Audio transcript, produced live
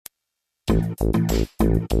Hello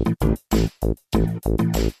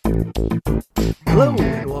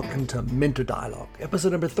and welcome to Minter Dialogue,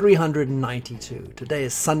 episode number 392. Today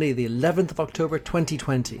is Sunday, the 11th of October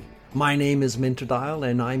 2020. My name is Minter Dial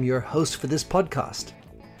and I'm your host for this podcast.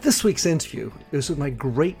 This week's interview is with my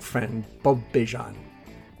great friend Bob Bejan.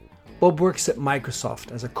 Bob works at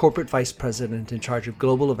Microsoft as a corporate vice president in charge of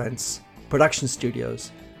global events, production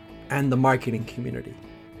studios, and the marketing community.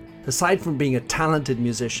 Aside from being a talented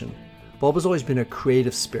musician, Bob has always been a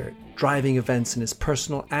creative spirit, driving events in his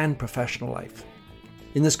personal and professional life.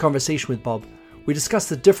 In this conversation with Bob, we discuss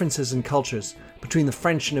the differences in cultures between the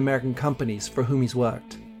French and American companies for whom he's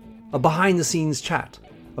worked, a behind-the-scenes chat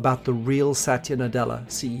about the real Satya Nadella,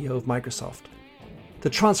 CEO of Microsoft, the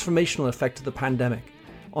transformational effect of the pandemic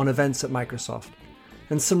on events at Microsoft,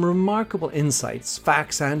 and some remarkable insights,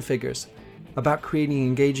 facts and figures about creating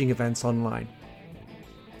engaging events online.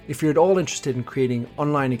 If you're at all interested in creating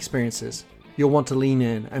online experiences, you'll want to lean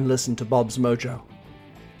in and listen to Bob's mojo.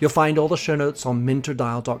 You'll find all the show notes on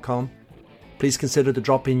minterdial.com. Please consider to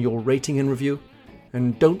drop in your rating and review,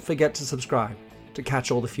 and don't forget to subscribe to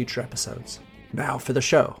catch all the future episodes. Now for the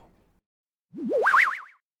show.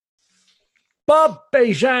 Bob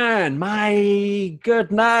Bejan, my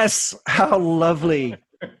goodness, how lovely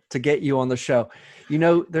to get you on the show. You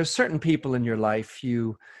know, there's certain people in your life,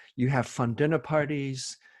 you have fun dinner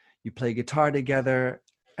parties, you play guitar together,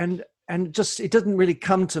 and just, it doesn't really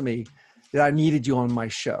come to me that I needed you on my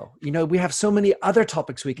show. You know, we have so many other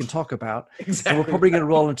topics we can talk about, Exactly. and we're probably going to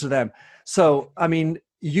roll into them. So, I mean,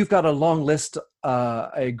 you've got a long list,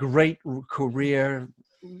 a great career.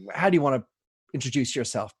 How do you want to introduce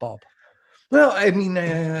yourself, Bob? Well, I mean,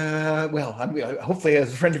 hopefully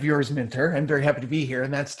as a friend of yours, Minter, I'm very happy to be here,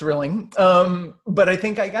 and that's thrilling. But I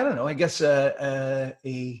think, I don't know, I guess a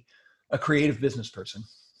creative business person.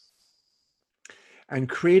 And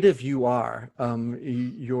creative you are.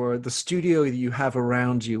 The studio that you have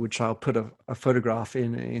around you, which I'll put a photograph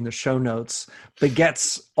in the show notes,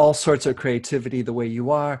 begets all sorts of creativity the way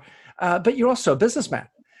you are. But you're also a businessman,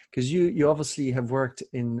 because you obviously have worked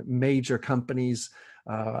in major companies,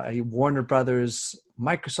 Warner Brothers,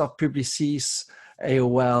 Microsoft Publicis,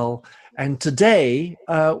 AOL. And today,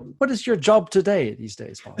 what is your job today these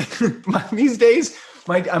days, Bob? These days,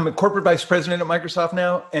 I'm a corporate vice president at Microsoft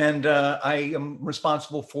now, and I am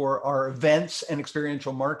responsible for our events and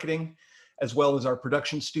experiential marketing, as well as our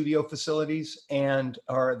production studio facilities and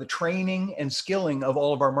the training and skilling of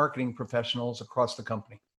all of our marketing professionals across the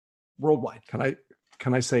company, worldwide.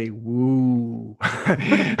 Can I say woo? I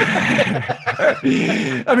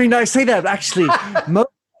mean, I say that actually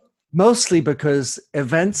mostly because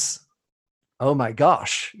events, oh my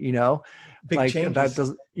gosh, you know, Big like changes. that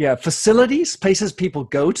does, facilities, places people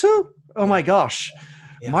go to. Oh my gosh,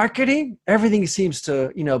 Yeah. Marketing, everything seems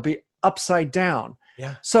to, be upside down.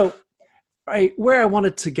 Yeah. So where I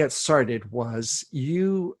wanted to get started was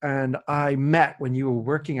you and I met when you were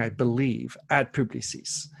working, I believe, at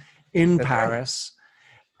Publicis in That's Paris.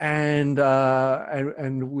 Right.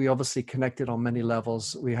 And we obviously connected on many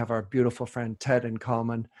levels. We have our beautiful friend Ted in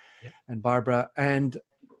common, and Barbara. And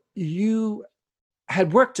you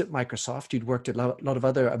had worked at Microsoft. You'd worked at a lot of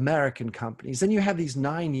other American companies. Then you had these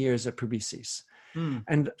 9 years at Publicis.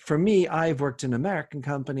 And for me, I've worked in American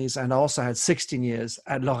companies and also had 16 years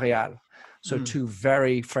at L'Oréal. So two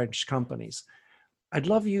very French companies. I'd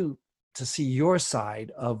love you to see your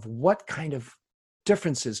side of what kind of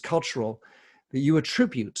differences, cultural, that you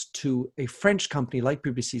attribute to a French company like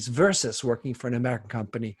Publicis versus working for an American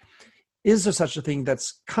company. Is there such a thing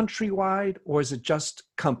that's countrywide, or is it just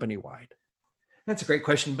company-wide? That's a great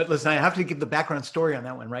question. But listen, I have to give the background story on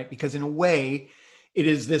that one, right? Because in a way, it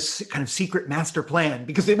is this kind of secret master plan,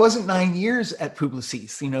 because it wasn't 9 years at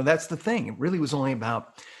Publicis. That's the thing. It really was only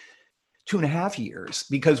about 2.5 years,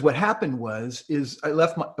 because what happened is I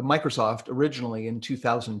left Microsoft originally in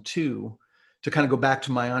 2002 to kind of go back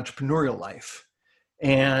to my entrepreneurial life.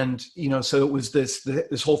 And, so it was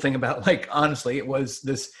this whole thing about, like, honestly, it was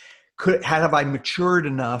this, have I matured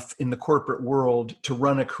enough in the corporate world to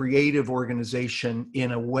run a creative organization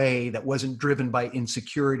in a way that wasn't driven by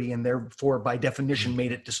insecurity and therefore by definition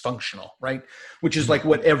made it dysfunctional, right? Which is like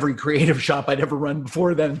what every creative shop I'd ever run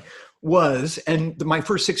before then was. And my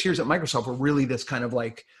first 6 years at Microsoft were really this kind of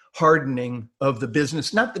like hardening of the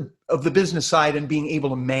business, of the business side, and being able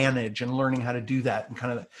to manage and learning how to do that and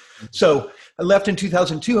kind of. So I left in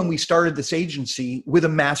 2002, and we started this agency with a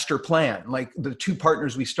master plan. Like the two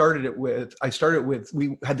partners we started it with,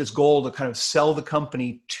 we had this goal to kind of sell the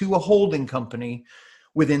company to a holding company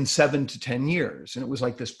within 7 to 10 years. And it was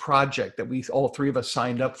like this project that all three of us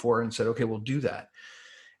signed up for and said, okay, we'll do that.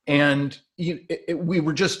 And we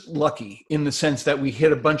were just lucky in the sense that we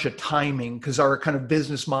hit a bunch of timing, because our kind of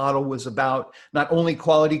business model was about not only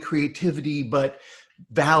quality creativity, but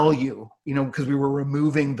value, because we were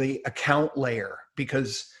removing the account layer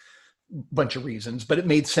because a bunch of reasons, but it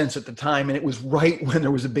made sense at the time. And it was right when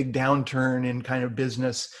there was a big downturn in kind of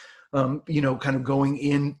business, kind of going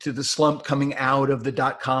into the slump, coming out of the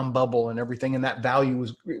dot-com bubble and everything. And that value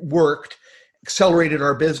worked, accelerated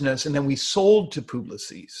our business. And then we sold to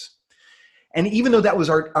Publicis. And even though that was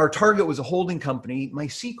our target was a holding company, my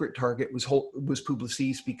secret target was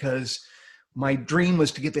Publicis, because my dream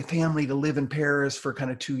was to get the family to live in Paris for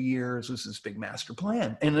kind of 2 years. It was this big master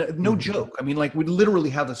plan. And no joke. I mean, like, we literally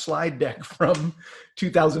have a slide deck from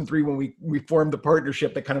 2003 when we formed the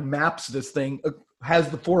partnership that kind of maps this thing, has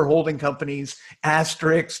the 4 holding companies,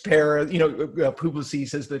 asterisk, Paris,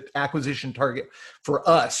 Publicis as the acquisition target for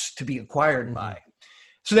us to be acquired by.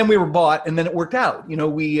 So then we were bought, and then it worked out.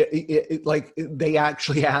 They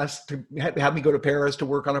actually asked to have me go to Paris to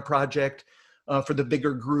work on a project for the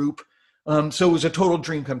bigger group. So it was a total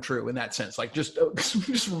dream come true in that sense, like just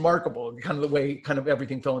remarkable, kind of the way kind of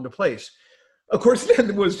everything fell into place. Of course, then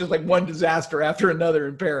it was just like one disaster after another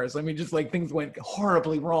in Paris. I mean, just like things went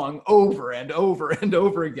horribly wrong over and over and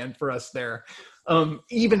over again for us there.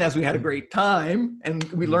 Even as we had a great time and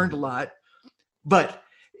we learned a lot, but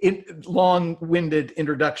long-winded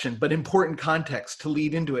introduction, but important context to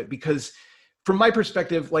lead into it, because from my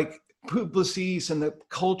perspective, like, Publicis and the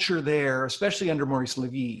culture there, especially under Maurice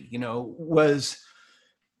Levy, was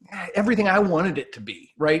everything I wanted it to be,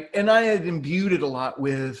 right? And I had imbued it a lot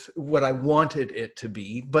with what I wanted it to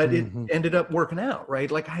be, but it ended up working out, right?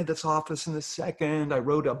 Like, I had this office in the second, I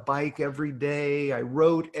rode a bike every day, I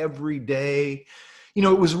wrote every day. It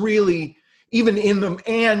was really, even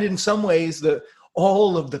in some ways,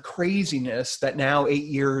 all of the craziness that now 8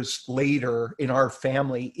 years later in our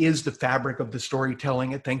family is the fabric of the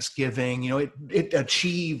storytelling at Thanksgiving. It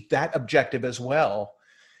achieved that objective as well.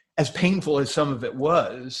 As painful as some of it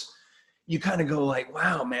was, you kind of go like,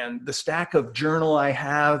 wow, man, the stack of journal I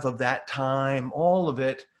have of that time, all of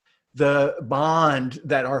it, the bond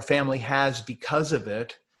that our family has because of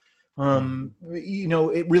it,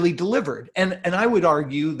 it really delivered. And I would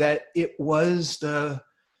argue that it was the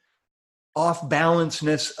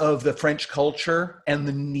off-balanceness of the French culture and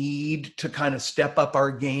the need to kind of step up our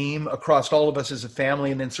game across all of us as a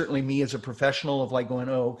family, and then certainly me as a professional, of like going,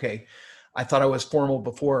 oh, okay, I thought I was formal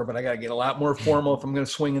before, but I got to get a lot more formal if I'm going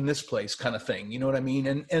to swing in this place, kind of thing. You know what I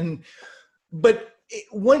mean? But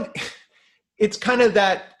it's kind of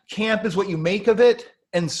that camp is what you make of it.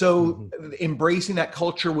 And so embracing that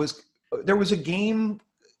culture there was a game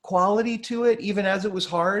quality to it, even as it was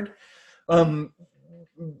hard.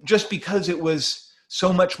 Just because it was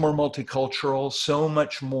so much more multicultural, so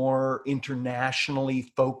much more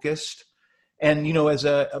internationally focused. And, as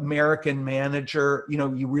an American manager,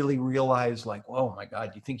 you really realize like, oh my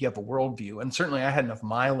God, you think you have a worldview. And certainly I had enough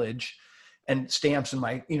mileage and stamps in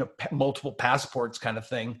my, multiple passports kind of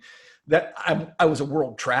thing, that I was a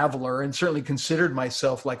world traveler and certainly considered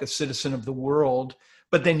myself like a citizen of the world.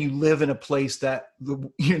 But then you live in a place that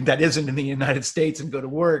isn't in the United States and go to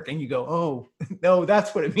work and you go, oh, no,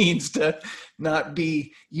 that's what it means to not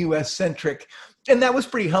be US centric. And that was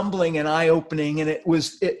pretty humbling and eye-opening. And it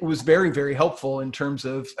was very, very helpful in terms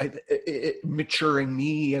of maturing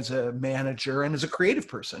me as a manager and as a creative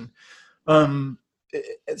person.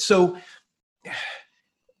 So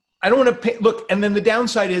I don't want to look. And then the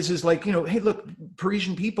downside is like, hey, look,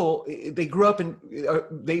 Parisian people, they grew up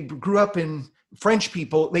in French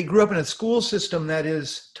people, they grew up in a school system that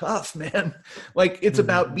is tough, man. Like, it's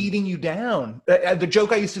about beating you down. The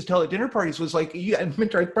joke I used to tell at dinner parties was like,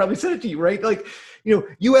 I probably said it to you, right? Like,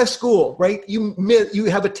 US school, right? You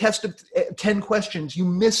have a test of 10 questions, you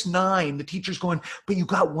miss 9. The teacher's going, but you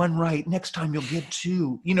got 1 right. Next time you'll get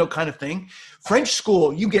 2, kind of thing. French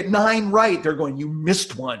school, you get 9 right. They're going, you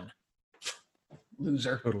missed 1.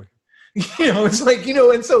 Loser. Totally. It's like,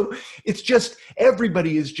 and so it's just,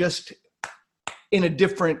 everybody is just in a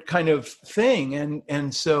different kind of thing.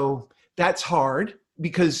 And so that's hard,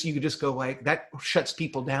 because you just go like, that shuts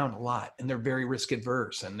people down a lot, and they're very risk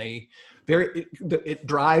adverse, and it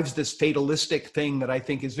drives this fatalistic thing that I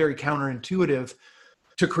think is very counterintuitive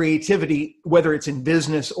to creativity, whether it's in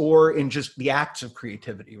business or in just the acts of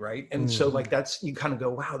creativity. Right. And so like, you kind of go,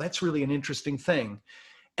 wow, that's really an interesting thing.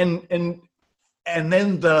 And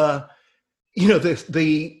then the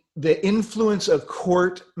influence of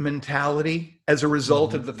court mentality as a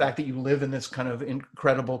result of the fact that you live in this kind of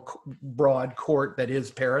incredible broad court that is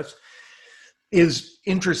Paris. is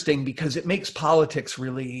interesting because it makes politics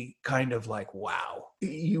really kind of like, wow,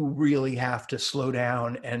 you really have to slow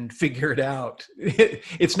down and figure it out.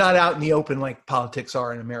 It's not out in the open like politics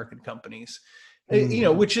are in American companies,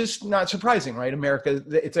 which is not surprising, right? America,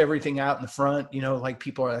 it's everything out in the front, like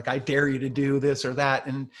people are like, I dare you to do this or that.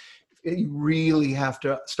 And you really have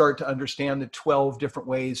to start to understand the 12 different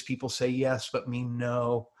ways people say yes, but mean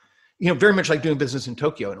no, very much like doing business in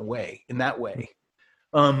Tokyo in that way.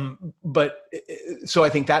 But so I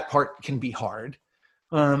think that part can be hard.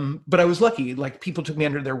 But I was lucky, like people took me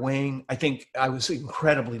under their wing. I think I was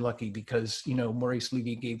incredibly lucky because, Maurice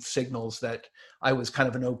Levy gave signals that I was kind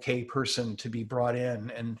of an okay person to be brought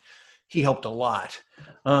in, and he helped a lot,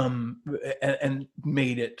 and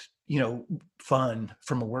made it, fun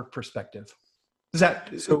from a work perspective. Does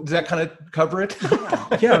that kind of cover it?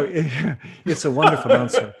 Yeah, it's a wonderful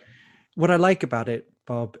answer. What I like about it,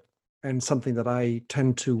 Bob, and something that I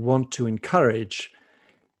tend to want to encourage,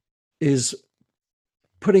 is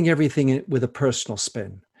putting everything in with a personal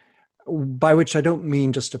spin, by which I don't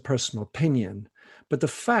mean just a personal opinion, but the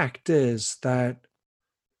fact is that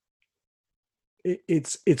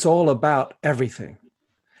it's all about everything.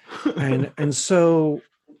 And so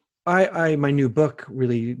my new book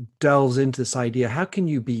really delves into this idea. How can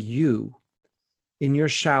you be you in your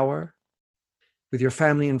shower, with your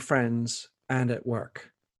family and friends, and at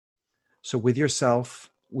work? So with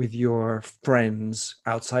yourself, with your friends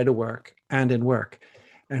outside of work and in work,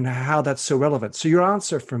 and how that's so relevant. So your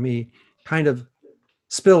answer for me kind of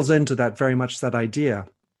spills into that, very much that idea.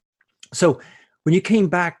 So when you came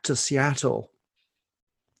back to Seattle,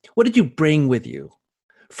 what did you bring with you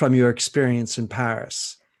from your experience in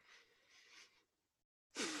Paris?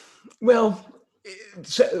 Well,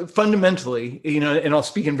 fundamentally, and I'll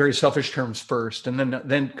speak in very selfish terms first, and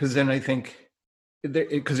then because then I think,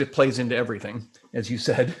 because it plays into everything, as you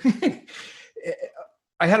said.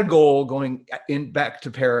 I had a goal going back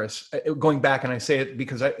to Paris, going back, and I say it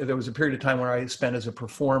because there was a period of time where I spent as a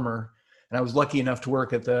performer, and I was lucky enough to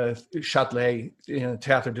work at the Châtelet,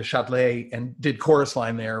 Théâtre de Châtelet, and did chorus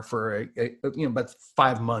line there for about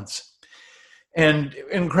 5 months, and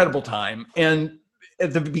an incredible time. And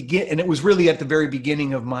at the and it was really at the very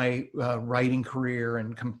beginning of my writing career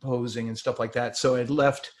and composing and stuff like that. So I'd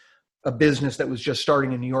left a business that was just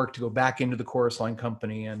starting in New York to go back into the chorus line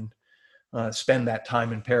company and spend that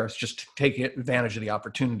time in Paris, just to take advantage of the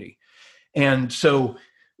opportunity. And so,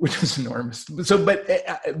 which was enormous. So, but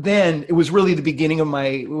then it was really the beginning of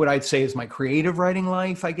what I'd say is my creative writing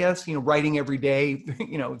life, I guess, writing every day,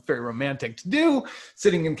 it's very romantic to do,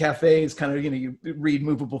 sitting in cafes, kind of, you read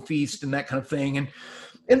Movable Feast and that kind of thing. And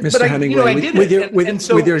Mr. Hemingway, I did with your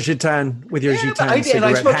gitane, I did.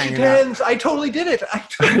 I smoked gitanes. I totally did it. I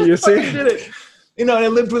totally did it. And I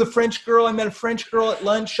lived with a French girl. I met a French girl at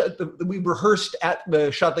lunch. We rehearsed at the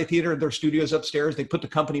Châtelet Theater, their studios upstairs. They put the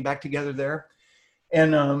company back together there.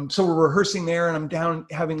 And so we're rehearsing there, and I'm down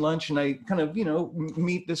having lunch, and I kind of,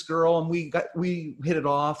 meet this girl, and we hit it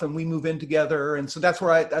off, and we move in together. And so that's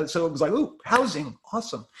where so it was like, ooh, housing,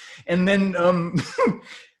 awesome. And then,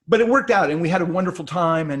 but it worked out, and we had a wonderful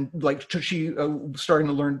time, and like she starting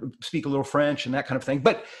to speak a little French and that kind of thing.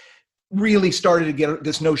 But really started to get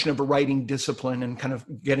this notion of a writing discipline and kind of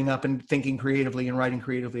getting up and thinking creatively and writing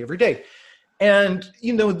creatively every day. And,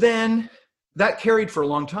 then that carried for a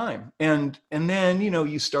long time. And then,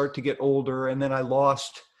 you start to get older, and then I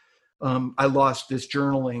lost this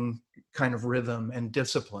journaling kind of rhythm and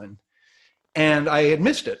discipline, and I had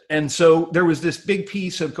missed it. And so there was this big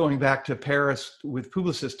piece of going back to Paris with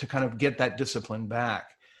Publicis to kind of get that discipline back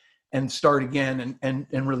and start again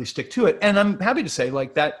and really stick to it. And I'm happy to say,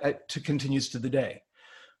 like, that continues to the day.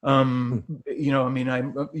 I'm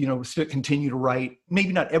still continue to write,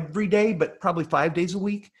 maybe not every day, but probably 5 days a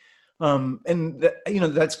week.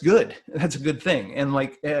 That's good. That's a good thing. And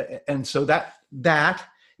and so that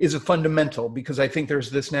is a fundamental, because I think there's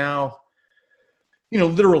this now,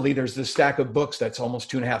 literally there's this stack of books that's almost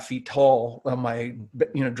 2.5 feet tall on my,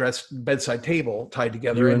 bedside table tied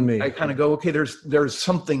together. You and me. I kind of go, okay, there's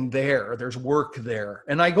something there. There's work there.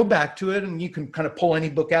 And I go back to it, and you can kind of pull any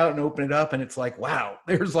book out and open it up, and it's like, wow,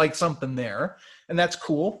 there's like something there. And that's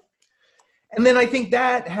cool. And then I think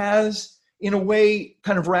that has, in a way,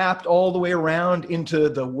 kind of wrapped all the way around into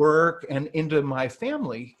the work and into my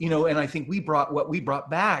family, and I think what we brought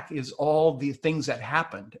back is all the things that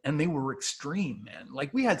happened, and they were extreme, man.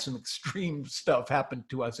 Like, we had some extreme stuff happen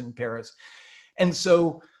to us in Paris. And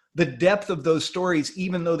so the depth of those stories,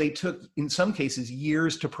 even though they took, in some cases,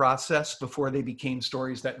 years to process before they became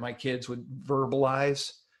stories that my kids would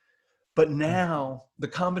verbalize. But now the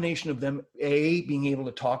combination of them, A, being able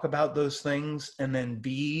to talk about those things, and then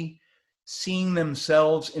B, seeing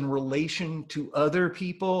themselves in relation to other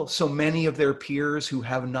people, so many of their peers who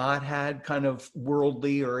have not had kind of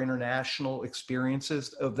worldly or international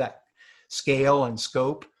experiences of that scale and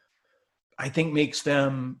scope, I think makes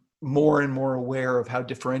them more and more aware of how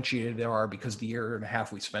differentiated they are because of the year and a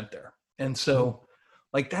half we spent there. And so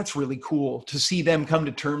like, that's really cool to see them come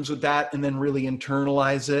to terms with that and then really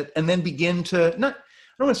internalize it and then begin to not, I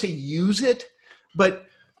don't want to say use it, but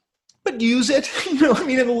use it,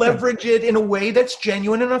 and leverage it in a way that's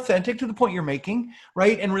genuine and authentic to the point you're making,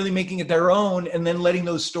 right? And really making it their own, and then letting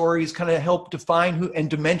those stories kind of help define who and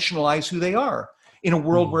dimensionalize who they are in a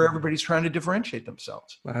world where everybody's trying to differentiate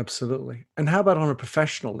themselves. Absolutely. And how about on a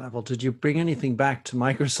professional level? Did you bring anything back to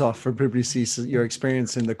Microsoft for Publicis, your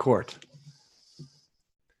experience in the court?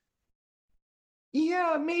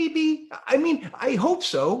 Yeah, maybe. I hope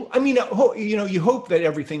so. You hope that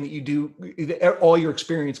everything that you do, all your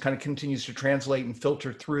experience kind of continues to translate and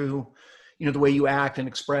filter through, the way you act and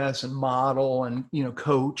express and model and,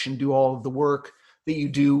 coach and do all of the work that you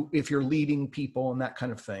do if you're leading people and that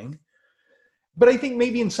kind of thing. But I think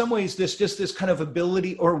maybe in some ways this kind of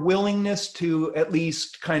ability or willingness to at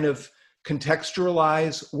least kind of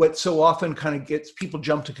contextualize what so often kind of gets people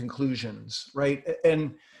jump to conclusions, right?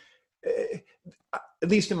 And at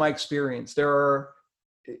least in my experience, there are,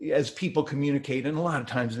 as people communicate, and a lot of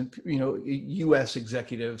times, U.S.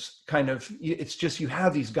 executives kind of, it's just, you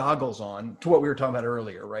have these goggles on to what we were talking about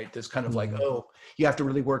earlier, right? This kind of like, oh, you have to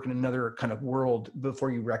really work in another kind of world before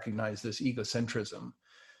you recognize this egocentrism.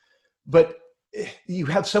 But you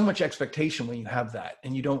have so much expectation when you have that,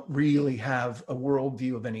 and you don't really have a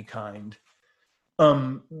worldview of any kind.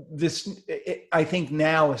 I think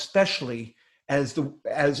now, especially, as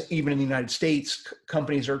even in the United States,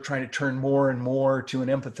 companies are trying to turn more and more to an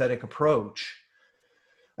empathetic approach.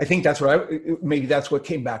 I think that's maybe that's what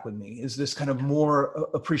came back with me, is this kind of more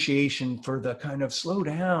appreciation for the kind of slow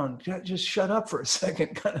down, just shut up for a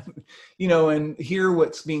second, kind of, and hear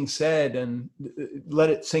what's being said and let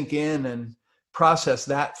it sink in and process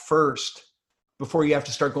that first before you have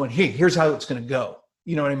to start going, hey, here's how it's going to go.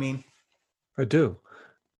 You know what I mean? I do.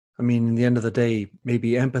 In the end of the day,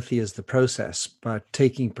 maybe empathy is the process, but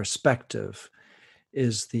taking perspective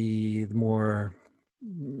is the more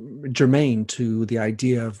germane to the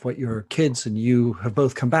idea of what your kids and you have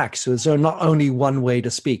both come back. So there's not only one way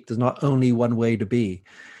to speak, there's not only one way to be.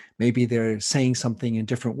 Maybe they're saying something in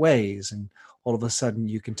different ways, and all of a sudden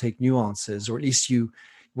you can take nuances, or at least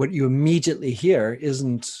what you immediately hear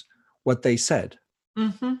isn't what they said.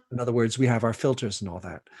 Mm-hmm. In other words, we have our filters and all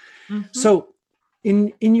that. Mm-hmm. So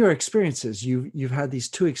in your experiences, you've had these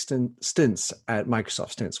two stints at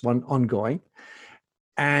Microsoft, one ongoing,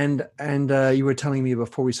 and you were telling me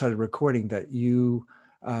before we started recording that you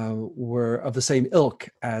were of the same ilk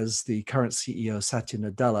as the current CEO, Satya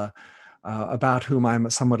Nadella, about whom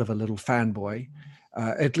I'm somewhat of a little fanboy,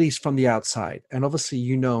 at least from the outside. And obviously,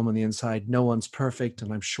 him on the inside. No one's perfect,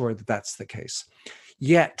 and I'm sure that that's the case.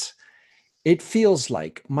 Yet, it feels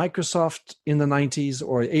like Microsoft in the 90s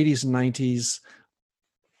or 80s and 90s,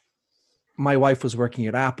 my wife was working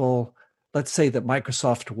at Apple. Let's say that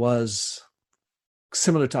Microsoft was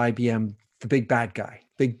similar to IBM, the big bad guy,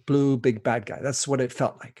 big blue, big bad guy. That's what it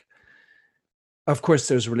felt like. Of course,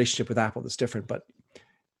 there's a relationship with Apple that's different, but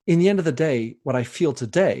in the end of the day, what I feel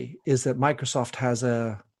today is that Microsoft has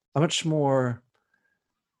a much more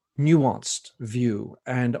nuanced view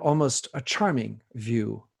and almost a charming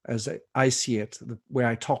view, as I see it, the way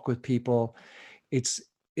I talk with people.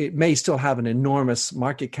 It may still have an enormous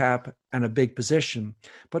market cap and a big position,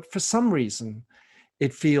 but for some reason,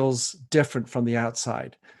 it feels different from the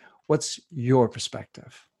outside. What's your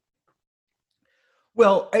perspective?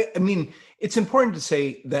 Well, it's important to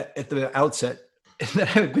say that at the outset,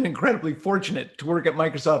 that I've been incredibly fortunate to work at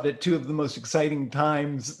Microsoft at two of the most exciting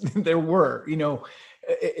times there were.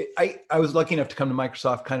 I was lucky enough to come to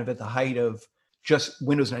Microsoft kind of at the height of just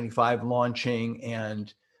Windows 95 launching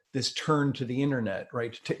and this turn to the internet,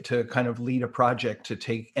 right? To kind of lead a project to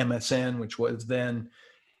take MSN, which was then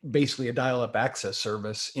basically a dial-up access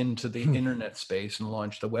service, into the internet space and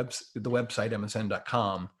launch the website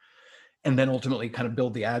msn.com, and then ultimately kind of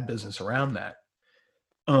build the ad business around that.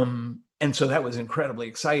 And so that was incredibly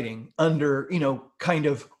exciting under, kind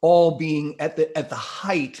of all being at the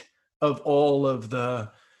height of all of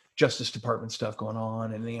the Justice Department stuff going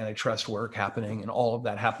on and the antitrust work happening and all of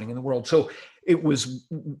that happening in the world. So it was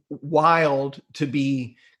wild to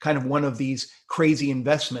be kind of one of these crazy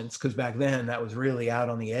investments, because back then that was really out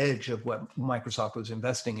on the edge of what Microsoft was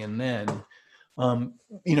investing in then.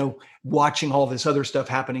 you know, watching all this other stuff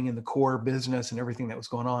happening in the core business and everything that was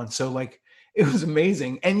going on. So like, it was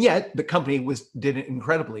amazing. And yet the company did it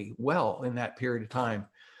incredibly well in that period of time.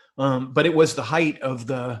 But it was the height of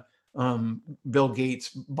the Bill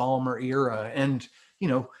Gates Ballmer era. And, you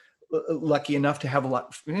know, lucky enough to have a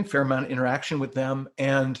fair amount of interaction with them.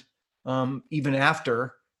 And even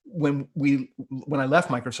after, when I left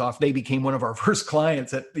Microsoft, they became one of our first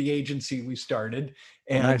clients at the agency we started.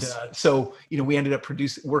 And Nice. so, you know, we ended up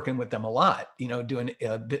working with them a lot, you know, doing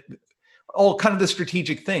all kind of the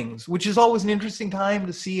strategic things, which is always an interesting time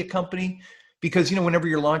to see a company, because, you know, whenever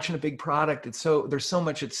you're launching a big product, there's so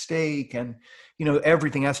much at stake, and, you know,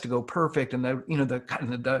 everything has to go perfect, and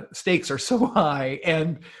the stakes are so high,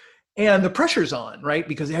 and the pressure's on, right?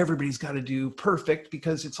 Because everybody's got to do perfect,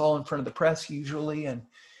 because it's all in front of the press usually. And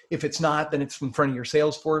if it's not, then it's in front of your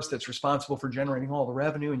sales force that's responsible for generating all the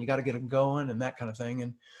revenue, and you got to get them going and that kind of thing.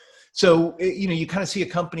 And so, you know, you kind of see a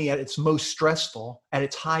company at its most stressful, at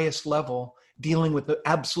its highest level, dealing with the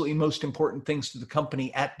absolutely most important things to the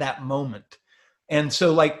company at that moment. And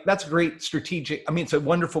so, like, that's great strategic. I mean, it's a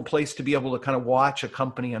wonderful place to be able to kind of watch a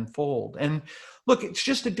company unfold. And look, it's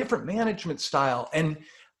just a different management style. And,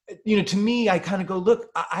 you know, to me, I kind of go, look,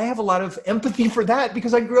 I have a lot of empathy for that,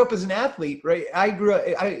 because I grew up as an athlete, right? I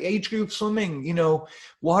age group swimming, you know,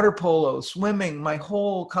 water polo, swimming, my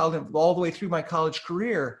whole college, all the way through my college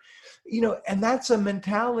career, you know, and that's a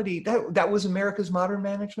mentality that was America's modern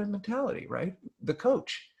management mentality, right? The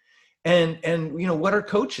coach. And, you know, what are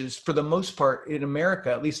coaches for the most part in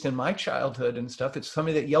America, at least in my childhood and stuff? It's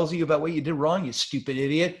somebody that yells at you about what you did wrong, you stupid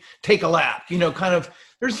idiot, take a lap, you know, kind of.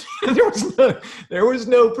 There was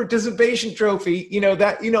no participation trophy, you know,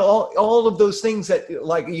 that, you know, all of those things that,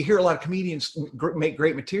 like, you hear a lot of comedians make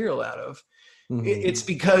great material out of. Mm-hmm. It's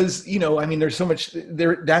because, you know, I mean, there's so much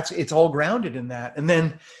there, it's all grounded in that. And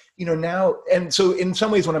then, you know, now, and so in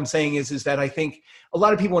some ways what I'm saying is that I think a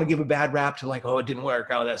lot of people want to give a bad rap to, like, oh, it didn't work.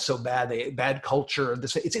 Oh, that's so bad. Bad culture.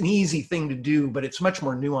 It's an easy thing to do, but it's much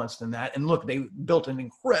more nuanced than that. And look, they built an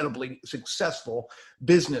incredibly successful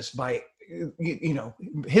business by, you know,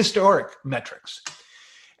 historic metrics.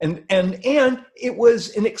 And it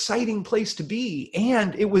was an exciting place to be.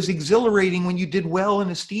 And it was exhilarating when you did well in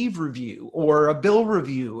a Steve review or a Bill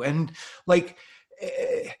review. And like,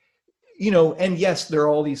 you know, and yes, there are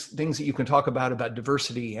all these things that you can talk about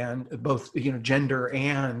diversity and both, you know, gender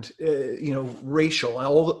and, you know, racial, and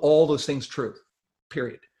all those things true,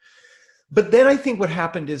 period. But then I think what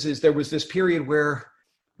happened is there was this period where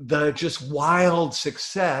the just wild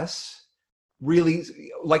success really,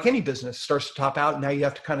 like any business, starts to top out. Now you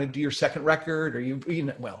have to kind of do your second record, or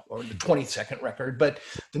or the 22nd record, but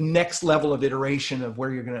the next level of iteration of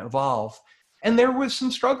where you're going to evolve. And there was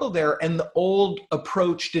some struggle there, and the old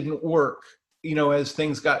approach didn't work, you know, as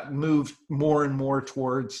things got moved more and more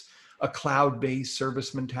towards a cloud-based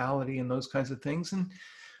service mentality and those kinds of things. And,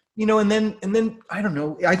 you know, and then I don't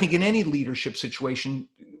know, I think in any leadership situation,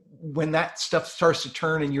 when that stuff starts to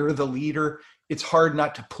turn and you're the leader, it's hard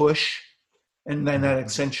not to push, and then that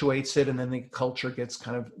accentuates it. And then the culture gets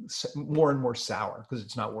kind of more and more sour because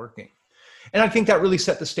it's not working. And I think that really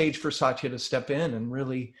set the stage for Satya to step in and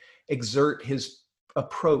really exert his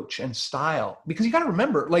approach and style. Because you got to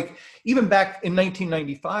remember, like, even back in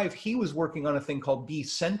 1995, he was working on a thing called B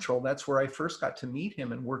Central. That's where I first got to meet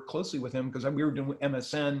him and work closely with him, because we were doing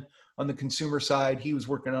MSN on the consumer side. He was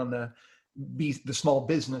working on the small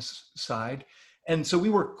business side. And so we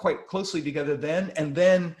worked quite closely together then. And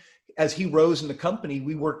then as he rose in the company,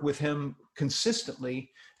 we worked with him consistently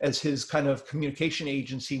as his kind of communication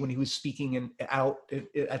agency when he was speaking out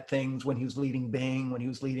at things, when he was leading Bing, when he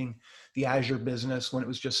was leading the Azure business, when it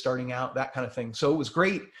was just starting out, that kind of thing. So it was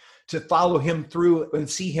great to follow him through and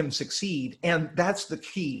see him succeed. And that's the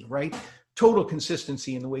key, right? Total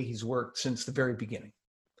consistency in the way he's worked since the very beginning.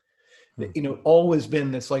 You know, always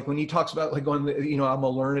been this, like, when he talks about, like, going, you know, I'm a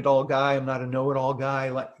learn-it-all guy, I'm not a know-it-all guy.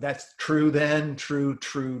 Like, that's true then, true.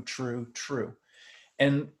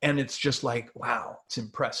 And it's just like, wow, it's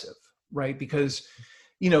impressive, right? Because,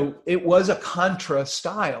 you know, it was a contra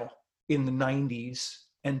style in the 90s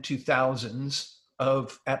and 2000s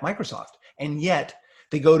at Microsoft. And yet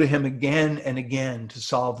they go to him again and again to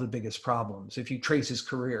solve the biggest problems. If you trace his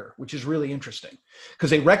career, which is really interesting, because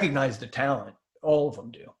they recognize the talent, all of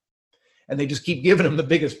them do. And they just keep giving him the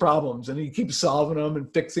biggest problems, and he keeps solving them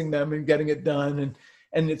and fixing them and getting it done.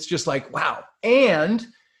 And it's just like, wow. And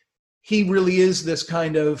he really is this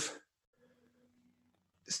kind of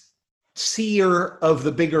seer of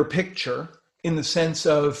the bigger picture, in the sense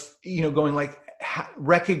of, you know, going like,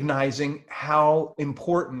 recognizing how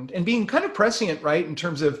important and being kind of prescient, right, in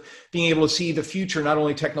terms of being able to see the future, not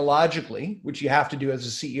only technologically, which you have to do as a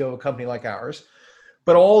CEO of a company like ours,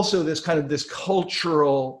 but also this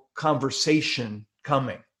cultural conversation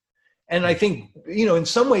coming. And I think, in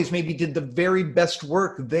some ways, maybe did the very best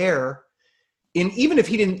work there. Even if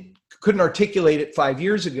he couldn't articulate it 5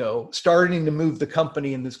 years ago, starting to move the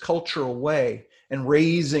company in this cultural way and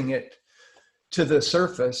raising it to the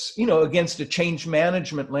surface, against a change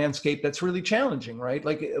management landscape that's really challenging, right?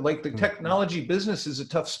 Like the technology business is a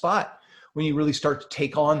tough spot when you really start to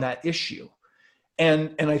take on that issue.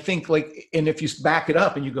 And I think and if you back it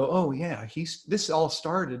up and you go, oh yeah,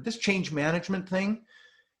 this change management thing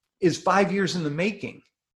is 5 years in the making,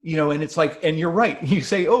 and it's and you're right. You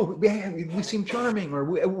say, oh, yeah, we seem charming,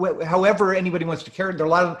 or however anybody wants to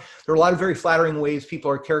characterize. There are a lot of very flattering ways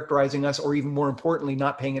people are characterizing us, or even more importantly,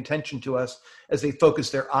 not paying attention to us as they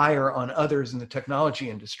focus their ire on others in the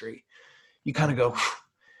technology industry. You kind of go,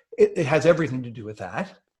 it has everything to do with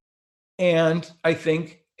that. And I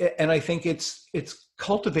think it's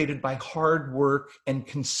cultivated by hard work and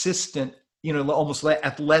consistent, almost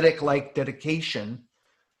athletic-like dedication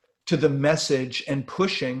to the message and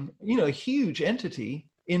pushing, a huge entity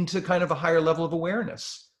into kind of a higher level of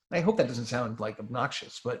awareness. I hope that doesn't sound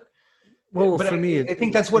obnoxious, but for me, I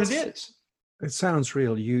think that's what it is. It sounds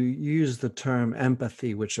real. You use the term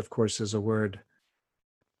empathy, which of course is a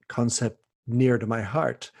concept near to my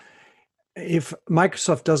heart. If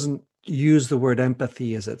Microsoft doesn't use the word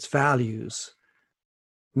empathy as its values,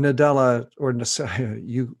 Nadella, or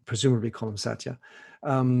you presumably call him Satya,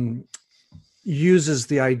 uses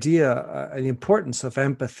the idea, the importance of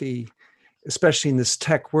empathy, especially in this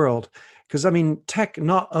tech world. Because tech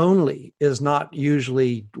not only is not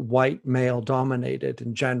usually white male dominated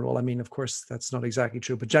in general. Of course, that's not exactly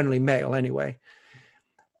true, but generally male anyway.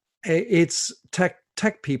 It's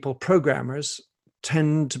tech people, programmers,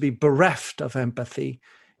 tend to be bereft of empathy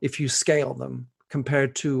if you scale them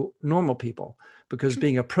compared to normal people. Because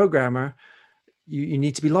being a programmer, you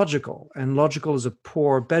need to be logical, and logical is a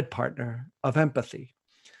poor bed partner of empathy.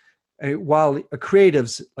 While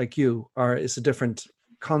creatives like you is a different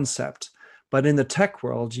concept, but in the tech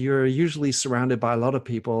world, you're usually surrounded by a lot of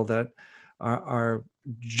people that are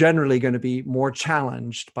generally going to be more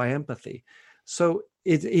challenged by empathy. So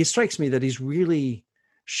it strikes me that he's really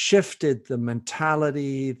shifted the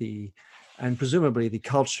mentality, and presumably the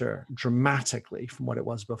culture dramatically from what it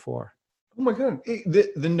was before. Oh my God.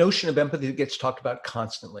 The notion of empathy gets talked about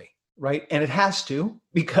constantly, right? And it has to,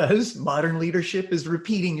 because modern leadership is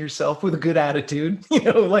repeating yourself with a good attitude,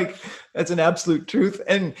 that's an absolute truth.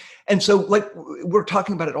 And so we're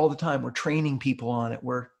talking about it all the time. We're training people on it.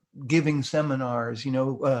 We're giving seminars,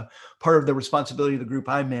 part of the responsibility of the group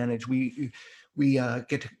I manage. We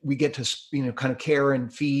get to, kind of care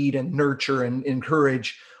and feed and nurture and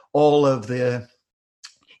encourage all of the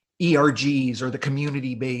ERGs, or the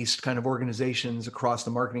community-based kind of organizations across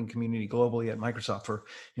the marketing community globally at Microsoft, for,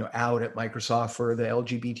 out at Microsoft for the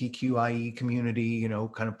LGBTQIE community,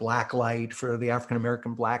 kind of Black Light for the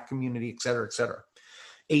African-American Black community, et cetera, et cetera.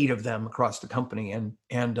 8 of them across the company. And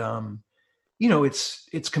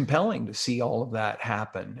it's compelling to see all of that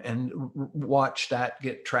happen and watch that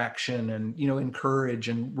get traction and, encourage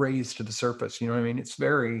and raise to the surface. It's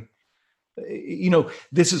very,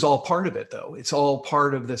 this is all part of it, though. It's all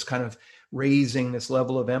part of this kind of raising this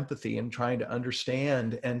level of empathy and trying to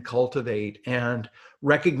understand and cultivate and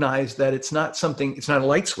recognize that it's not a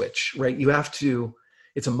light switch, right?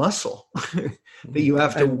 It's a muscle that you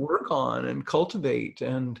have to work on and cultivate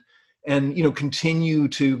and continue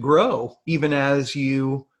to grow even as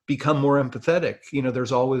you become more empathetic.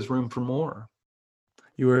 There's always room for more.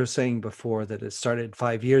 You were saying before that it started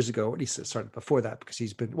 5 years ago, or at least it started before that, because he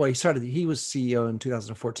was CEO in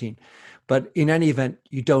 2014. But in any event,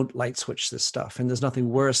 you don't light switch this stuff. And there's nothing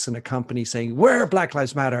worse than a company saying, we're Black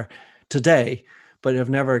Lives Matter today, but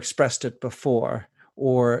have never expressed it before,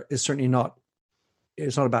 or is certainly not,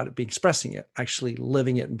 it's not about it being expressing it, actually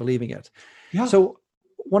living it and believing it. Yeah. So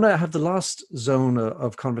I want to have the last zone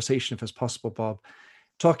of conversation, if it's possible, Bob,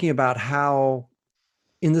 talking about how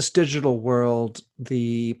in this digital world,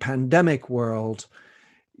 the pandemic world,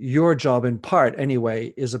 your job in part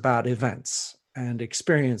anyway is about events and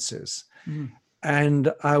experiences. Mm.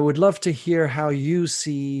 And I would love to hear how you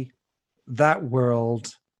see that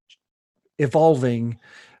world evolving.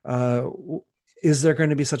 Is there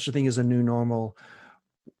going to be such a thing as a new normal?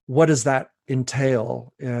 What does that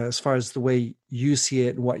entail as far as the way you see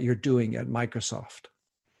it and what you're doing at Microsoft?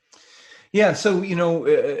 Yeah, so,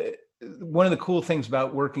 one of the cool things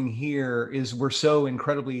about working here is we're so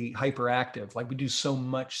incredibly hyperactive. Like we do so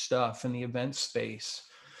much stuff in the event space,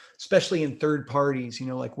 especially in third parties,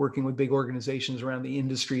 like working with big organizations around the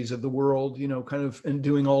industries of the world, kind of, and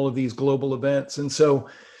doing all of these global events. And so,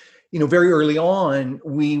 very early on,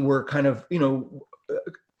 we were kind of,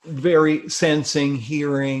 very sensing,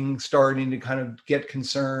 hearing, starting to kind of get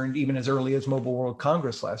concerned, even as early as Mobile World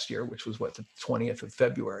Congress last year, which was the 20th of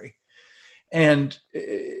February. And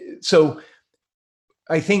so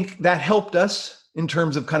I think that helped us in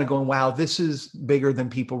terms of kind of going, wow, this is bigger than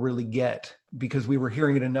people really get, because we were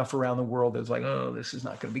hearing it enough around the world. It was like, oh, this is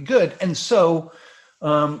not going to be good. And so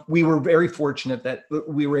we were very fortunate that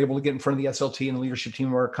we were able to get in front of the SLT and the leadership team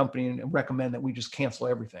of our company and recommend that we just cancel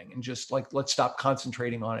everything and just like, let's stop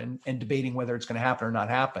concentrating on it and debating whether it's going to happen or not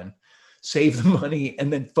happen, save the money,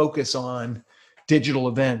 and then focus on digital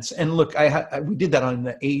events. And look, we did that on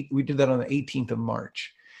the 18th of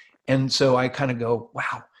March. And so I kind of go,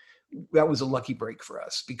 wow, that was a lucky break for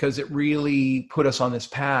us, because it really put us on this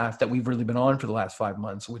path that we've really been on for the last 5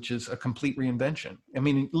 months, which is a complete reinvention. I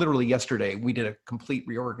mean, literally yesterday, we did a complete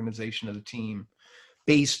reorganization of the team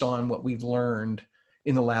based on what we've learned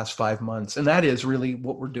in the last 5 months. And that is really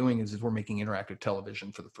what we're doing is we're making interactive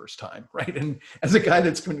television for the first time, right? And as a guy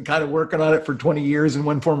that's been kind of working on it for 20 years in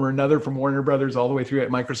one form or another, from Warner Brothers all the way through at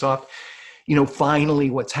Microsoft, finally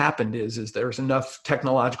what's happened is there's enough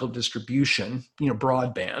technological distribution,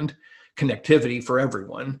 broadband connectivity for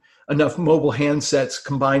everyone, enough mobile handsets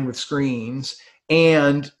combined with screens,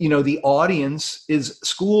 and the audience is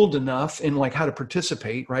schooled enough in like how to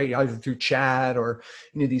participate, right, either through chat or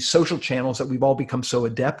these social channels that we've all become so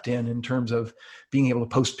adept in terms of being able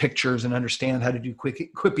to post pictures and understand how to do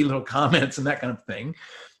quippy little comments and that kind of thing,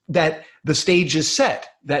 that the stage is set,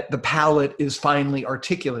 that the palette is finally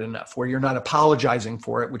articulate enough where you're not apologizing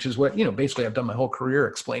for it, which is what, basically I've done my whole career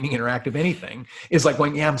explaining interactive anything, is like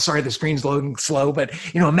going, yeah, I'm sorry, the screen's loading slow, but,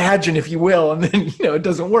 imagine if you will, and then, it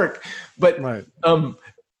doesn't work. But, Right.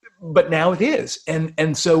 But now it is.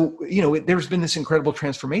 And so, there's been this incredible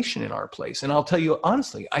transformation in our place. And I'll tell you,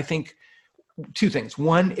 honestly, I think two things.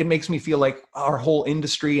 One, it makes me feel like our whole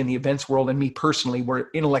industry and the events world and me personally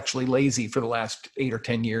were intellectually lazy for the last 8 or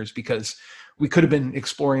 10 years, because we could have been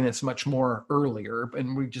exploring this much more earlier,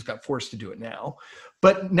 and we just got forced to do it now.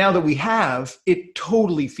 But now that we have, it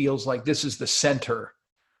totally feels like this is the center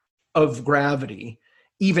of gravity,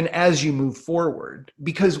 even as you move forward.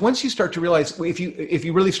 Because once you start to realize, if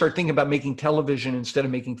you really start thinking about making television instead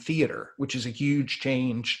of making theater, which is a huge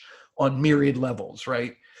change on myriad levels,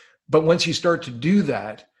 right? But once you start to do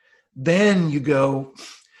that, then you go,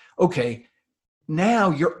 okay,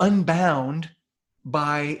 now you're unbound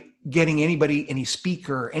by getting any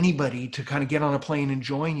speaker, anybody to kind of get on a plane and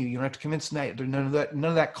join you. You don't have to convince them. There's none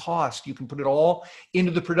of that cost. You can put it all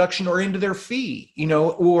into the production or into their fee,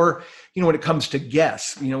 or, when it comes to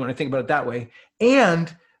guests, when I think about it that way,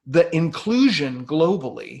 and the inclusion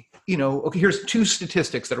globally. Okay, here's 2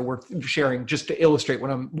 statistics that are worth sharing just to illustrate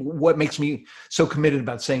what makes me so committed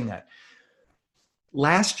about saying that.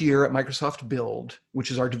 Last year at Microsoft Build,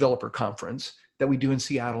 which is our developer conference that we do in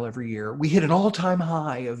Seattle every year, we hit an all-time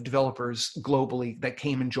high of developers globally that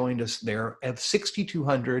came and joined us there of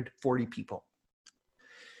 6,240 people.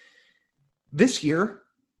 This year,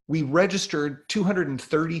 we registered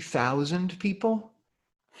 230,000 people,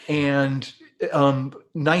 and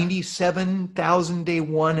 97,000 day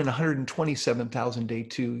 1 and 127,000 day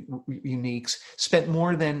 2 uniques spent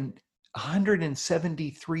more than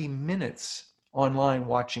 173 minutes online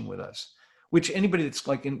watching with us, which anybody that's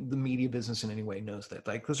like in the media business in any way knows that,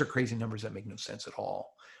 like, those are crazy numbers that make no sense at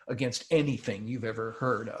all against anything you've ever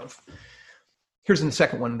heard of. Here's the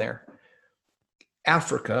second one there.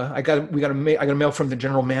 Africa, I got a mail from the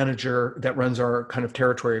general manager that runs our kind of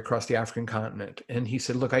territory across the African continent. And he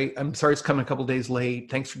said, look, I'm sorry it's coming a couple of days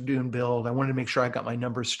late. Thanks for doing Build. I wanted to make sure I got my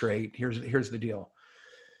numbers straight. Here's the deal.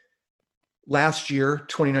 Last year,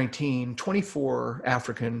 2019, 24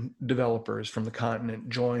 African developers from the continent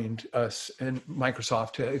joined us and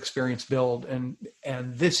Microsoft to experience Build. And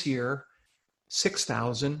this year,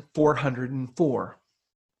 6,404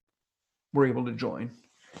 were able to join.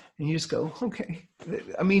 And you just go, okay.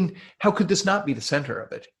 I mean, how could this not be the center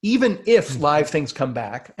of it? Even if live things come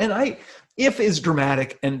back, and if is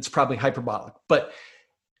dramatic and it's probably hyperbolic, but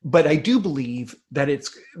I do believe that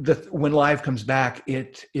when live comes back,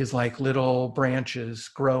 it is like little branches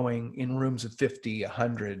growing in rooms of 50,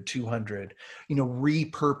 100, 200,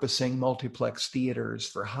 repurposing multiplex theaters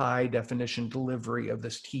for high definition delivery of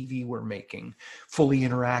this TV we're making, fully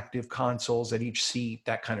interactive consoles at each seat,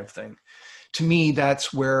 that kind of thing. To me,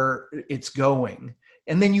 that's where it's going.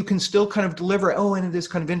 And then you can still kind of deliver, oh, and this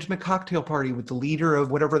kind of intimate cocktail party with the leader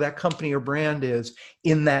of whatever that company or brand is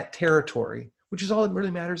in that territory, which is all that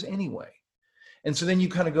really matters anyway. And so then you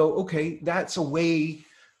kind of go, okay, that's a way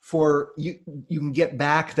for you can get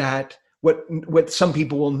back that what some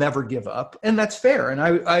people will never give up. And that's fair. And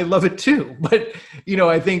I love it too. But,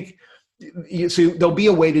 I think so there'll be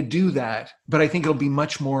a way to do that, but I think it'll be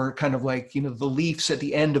much more kind of like, the leaves at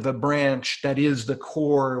the end of a branch that is the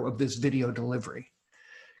core of this video delivery.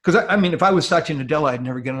 Because I mean, if I was Satya Nadella, I'd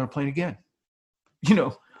never get on a plane again,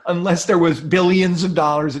 unless there was billions of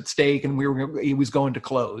dollars at stake and he was going to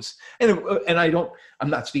close. And I'm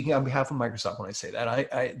not speaking on behalf of Microsoft when I say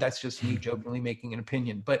that. That's just me jokingly making an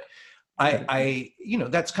opinion. But I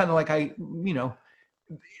that's kind of like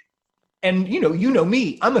and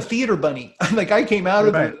me, I'm a theater bunny. Like I came out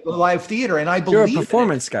of the live theater and I believe you're a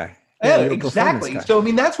performance guy. Yeah, exactly. So I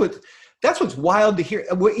mean, that's what's wild to hear,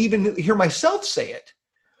 even hear myself say it.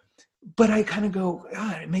 But I kind of go,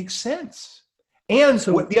 God, it makes sense. And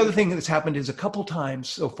so the other thing that's happened is a couple times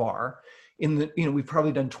so far we've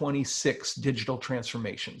probably done 26 digital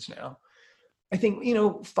transformations now. I think,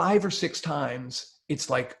 5 or 6 times it's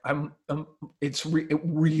like it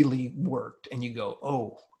really worked. And you go,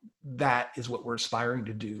 oh, that is what we're aspiring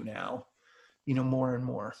to do now, more and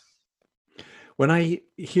more. When I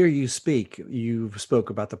hear you speak, you spoke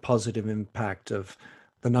about the positive impact of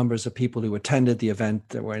the numbers of people who attended the event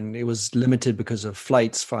when it was limited because of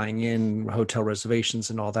flights flying in, hotel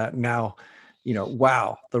reservations and all that. Now,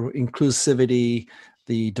 wow, the inclusivity,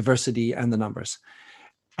 the diversity and the numbers.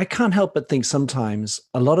 I can't help but think sometimes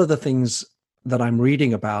a lot of the things that I'm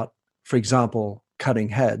reading about, for example, cutting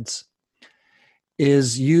heads,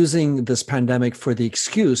 is using this pandemic for the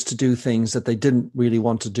excuse to do things that they didn't really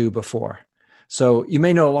want to do before. So you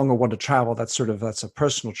may no longer want to travel. That's a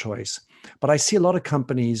personal choice. But I see a lot of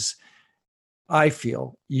companies, I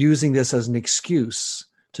feel, using this as an excuse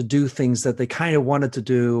to do things that they kind of wanted to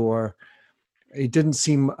do, or it didn't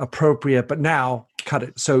seem appropriate, but now cut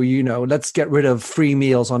it. So, let's get rid of free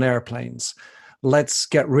meals on airplanes. Let's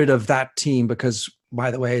get rid of that team because,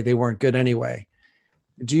 by the way, they weren't good anyway.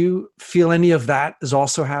 Do you feel any of that is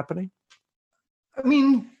also happening? I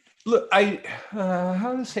mean, look,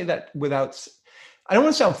 how to say that without, I don't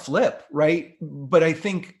want to sound flip, right? But I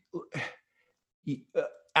think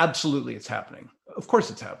absolutely it's happening. Of course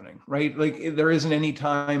it's happening, right? Like there isn't any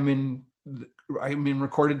time in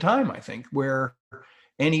recorded time, I think, where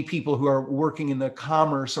any people who are working in the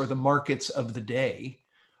commerce or the markets of the day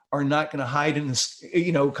are not going to hide in this,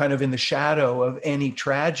 kind of in the shadow of any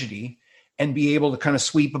tragedy and be able to kind of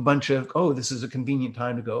sweep a bunch of, oh, this is a convenient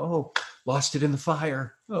time to go, oh, lost it in the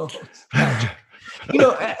fire. Oh,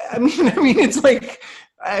 I mean, it's like,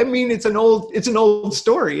 it's an old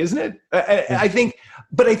story, isn't it? I think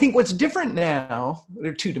what's different now,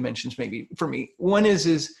 there are 2 dimensions maybe for me. One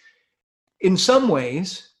is in some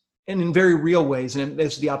ways, and in very real ways, and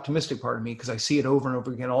that's the optimistic part of me because I see it over and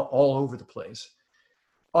over again, all over the place.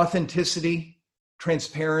 Authenticity,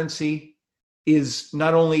 transparency is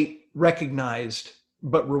not only recognized,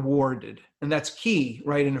 but rewarded. And that's key,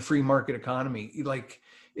 right? In a free market economy, like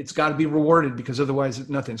it's got to be rewarded because otherwise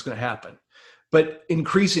nothing's going to happen. But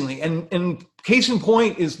increasingly, and case in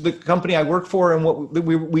point is the company I work for and what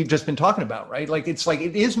we've just been talking about, right? Like it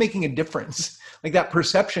is making a difference. Like that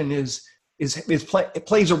perception it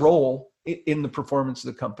plays a role in the performance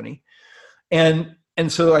of the company. And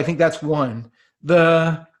so I think that's one.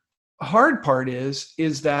 The hard part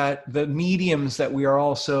is that the mediums that we are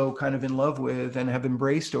also kind of in love with and have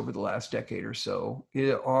embraced over the last decade or so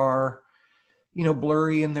are,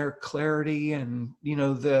 blurry in their clarity and,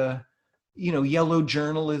 the, yellow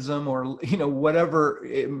journalism or, whatever,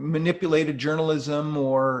 manipulated journalism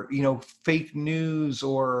or, fake news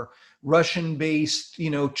or Russian-based,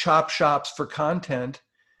 chop shops for content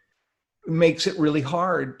makes it really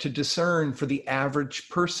hard to discern for the average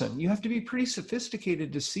person. You have to be pretty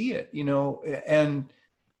sophisticated to see it, and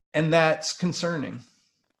that's concerning.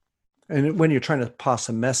 And when you're trying to pass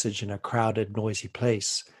a message in a crowded, noisy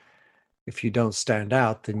place, if you don't stand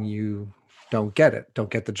out, then you don't get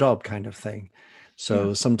the job kind of thing.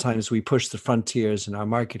 So sometimes we push the frontiers in our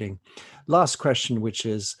marketing. Last question, which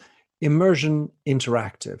is immersion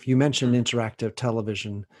interactive. You mentioned interactive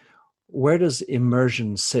television. Where does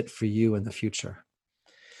immersion sit for you in the future?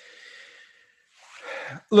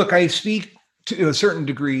 Look, I speak to a certain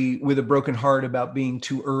degree with a broken heart about being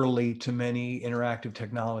too early to many interactive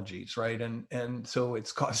technologies, right? And so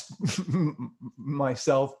it's cost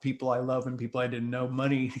myself, people I love and people I didn't know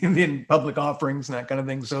money in public offerings and that kind of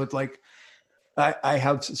thing. So it's like I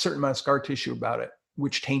have a certain amount of scar tissue about it,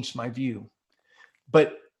 which taints my view.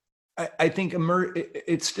 But I think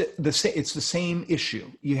it's the same issue.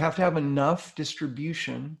 You have to have enough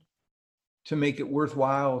distribution to make it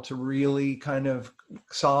worthwhile to really kind of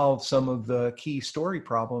solve some of the key story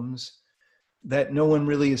problems that no one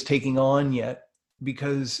really is taking on yet,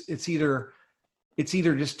 because it's either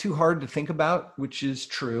just too hard to think about, which is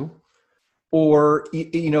true, or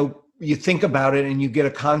you think about it and you get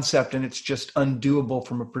a concept and it's just undoable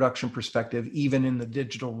from a production perspective, even in the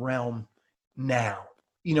digital realm now.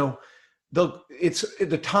 The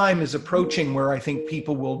time is approaching where I think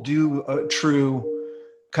people will do a true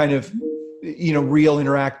kind of, real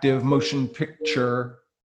interactive motion picture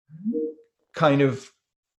kind of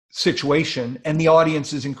situation. And the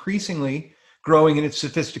audience is increasingly growing in its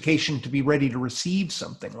sophistication to be ready to receive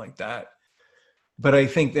something like that. But I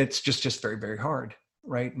think that's just very, very hard.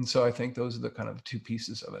 Right. And so I think those are the kind of two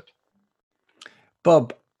pieces of it.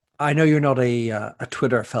 Bob, I know you're not a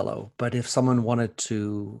Twitter fellow, but if someone wanted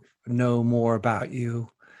to know more about you,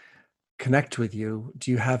 connect with you, do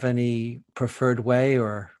you have any preferred way?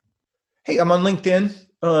 Or hey, I'm on LinkedIn.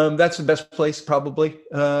 That's the best place probably.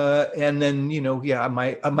 And then,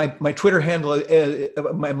 my Twitter handle,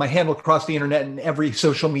 my handle across the internet and every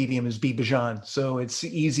social medium is Bejan. So it's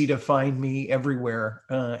easy to find me everywhere.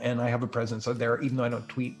 And I have a presence there, even though I don't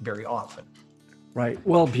tweet very often. Right.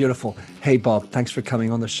 Well, beautiful. Hey, Bob, thanks for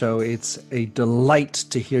coming on the show. It's a delight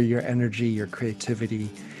to hear your energy, your creativity,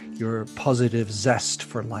 your positive zest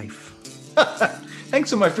for life. Thanks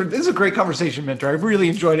so much. This is a great conversation, Mentor. I really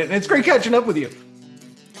enjoyed it. And it's great catching up with you.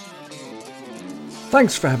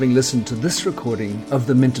 Thanks for having listened to this recording of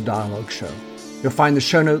the Minter Dialogue Show. You'll find the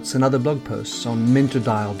show notes and other blog posts on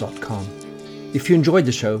minterdial.com. If you enjoyed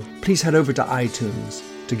the show, please head over to iTunes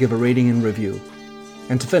to give a rating and review.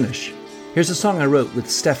 And to finish, here's a song I wrote with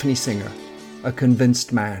Stephanie Singer, A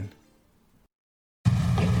Convinced Man.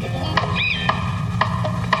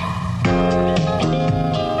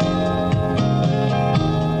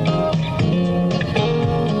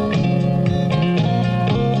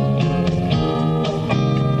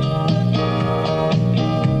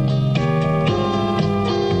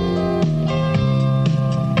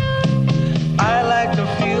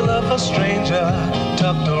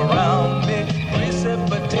 Tucked around me,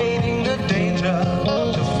 precipitating the danger.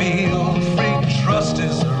 To feel free, trust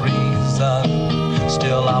is the reason.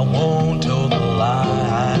 Still, I won't toe the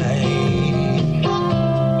line.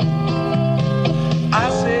 I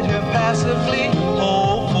sit here passively,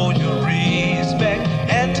 hope for your respect,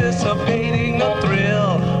 anticipating the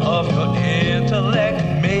thrill of your intellect.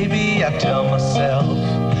 Maybe I tell myself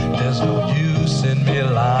there's no use in me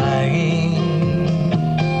lying.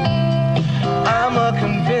 I'm a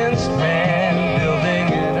convinced man,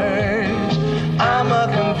 building an urge. I'm a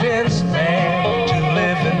convinced man, to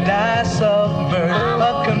live and die submerged.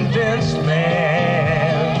 A convinced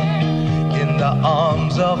man, in the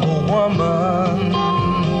arms of a woman.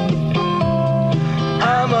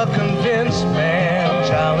 I'm a convinced man,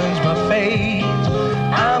 challenge my fate.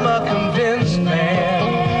 I'm a convinced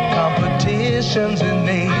man, competition's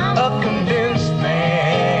innate. A convinced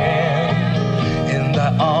man, in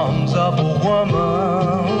the arms of a woman.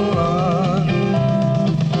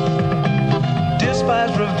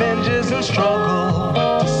 Despise revenges and struggle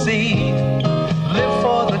to see. Live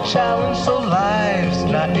for the challenge so life's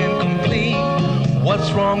not incomplete.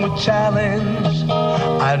 What's wrong with challenge?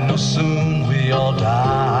 I know soon we all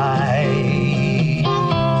die.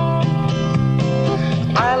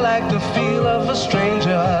 I like the feel of a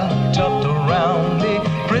stranger tucked around me,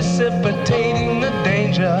 precipitating the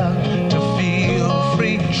danger. To feel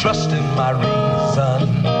free, trust in my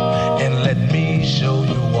reason, and let me show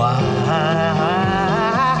you why.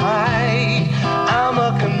 I'm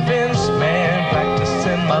a convinced man,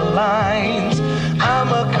 practicing my lines. I'm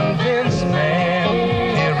a convinced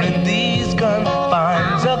man, here in these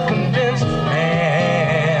confines. A convinced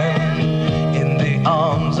man, in the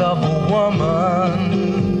arms of a woman.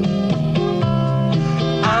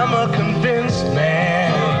 I'm a convinced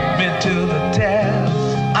man, bid to the test.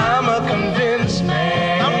 I'm a convinced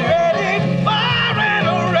man. I'm ready for an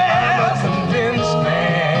arrest. I'm a convinced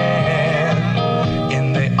man,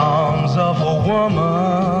 in the arms of a woman.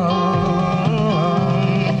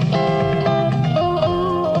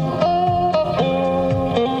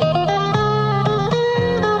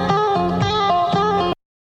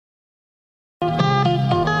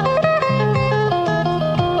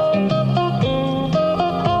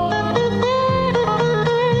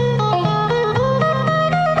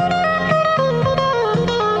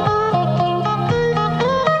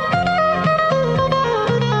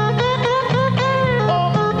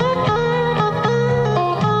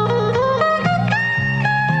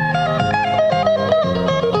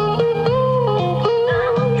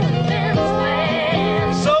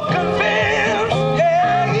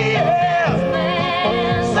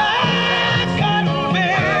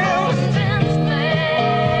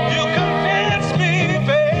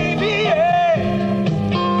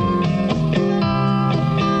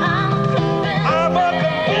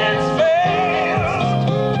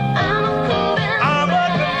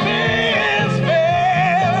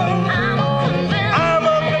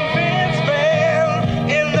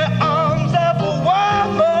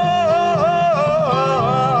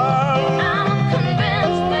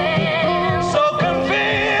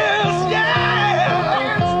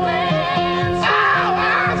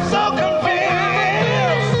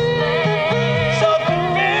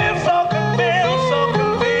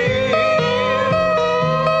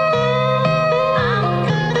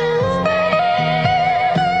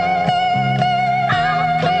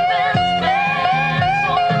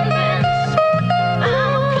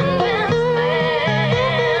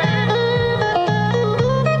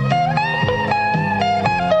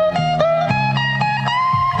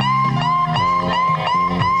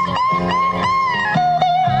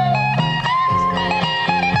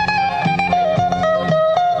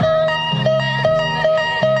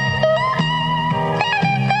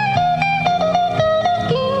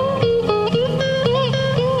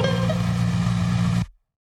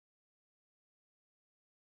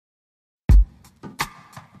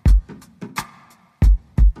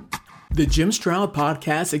 The Jim Stroud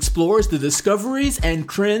Podcast explores the discoveries and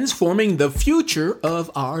trends forming the future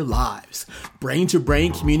of our lives.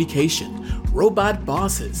 Brain-to-brain communication, robot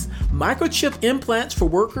bosses, microchip implants for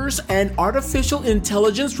workers, and artificial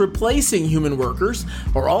intelligence replacing human workers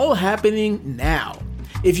are all happening now.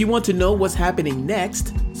 If you want to know what's happening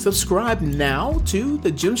next, subscribe now to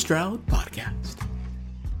the Jim Stroud Podcast.